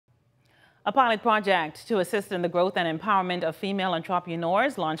A pilot project to assist in the growth and empowerment of female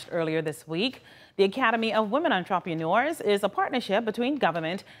entrepreneurs launched earlier this week. The Academy of Women Entrepreneurs is a partnership between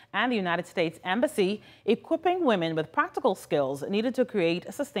government and the United States Embassy, equipping women with practical skills needed to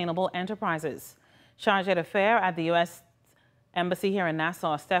create sustainable enterprises. Charge d'Affaires at the U.S. Embassy here in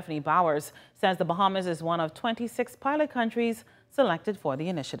Nassau, Stephanie Bowers, says the Bahamas is one of 26 pilot countries selected for the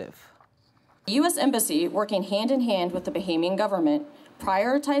initiative. The U.S. Embassy, working hand in hand with the Bahamian government,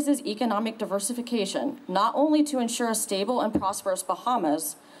 prioritizes economic diversification, not only to ensure a stable and prosperous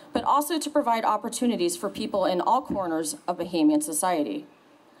Bahamas, but also to provide opportunities for people in all corners of Bahamian society.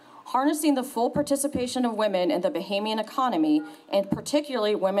 Harnessing the full participation of women in the Bahamian economy, and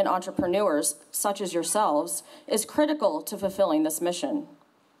particularly women entrepreneurs, such as yourselves, is critical to fulfilling this mission.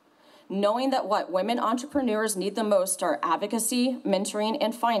 Knowing that what women entrepreneurs need the most are advocacy, mentoring,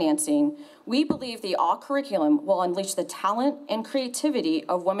 and financing, we believe the ALL curriculum will unleash the talent and creativity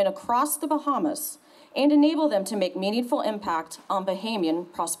of women across the Bahamas and enable them to make meaningful impact on Bahamian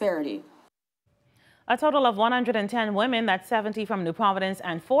prosperity. A total of 110 women, that's 70 from New Providence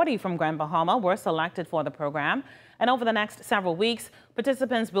and 40 from Grand Bahama, were selected for the program. And over the next several weeks,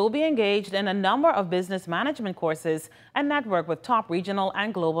 participants will be engaged in a number of business management courses and network with top regional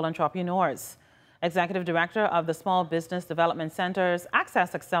and global entrepreneurs. Executive Director of the Small Business Development Center's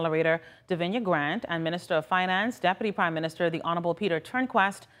Access Accelerator, Davinia Grant, and Minister of Finance, Deputy Prime Minister, the Honorable Peter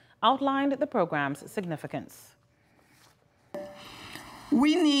Turnquest, outlined the program's significance.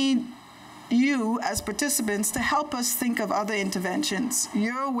 We need you as participants to help us think of other interventions.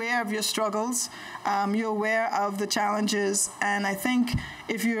 You're aware of your struggles, you're aware of the challenges, and I think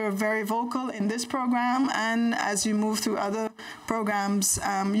if you're very vocal in this program and as you move through other programs,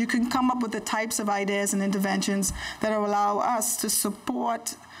 you can come up with the types of ideas and interventions that will allow us to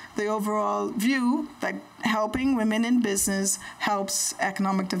support the overall view that helping women in business helps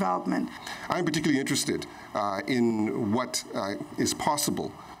economic development. I'm particularly interested in what is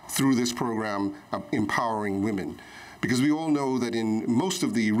possible through this program of empowering women, because we all know that in most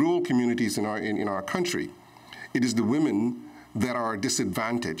of the rural communities in our country, it is the women that are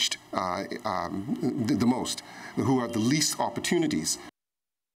disadvantaged the most, who have the least opportunities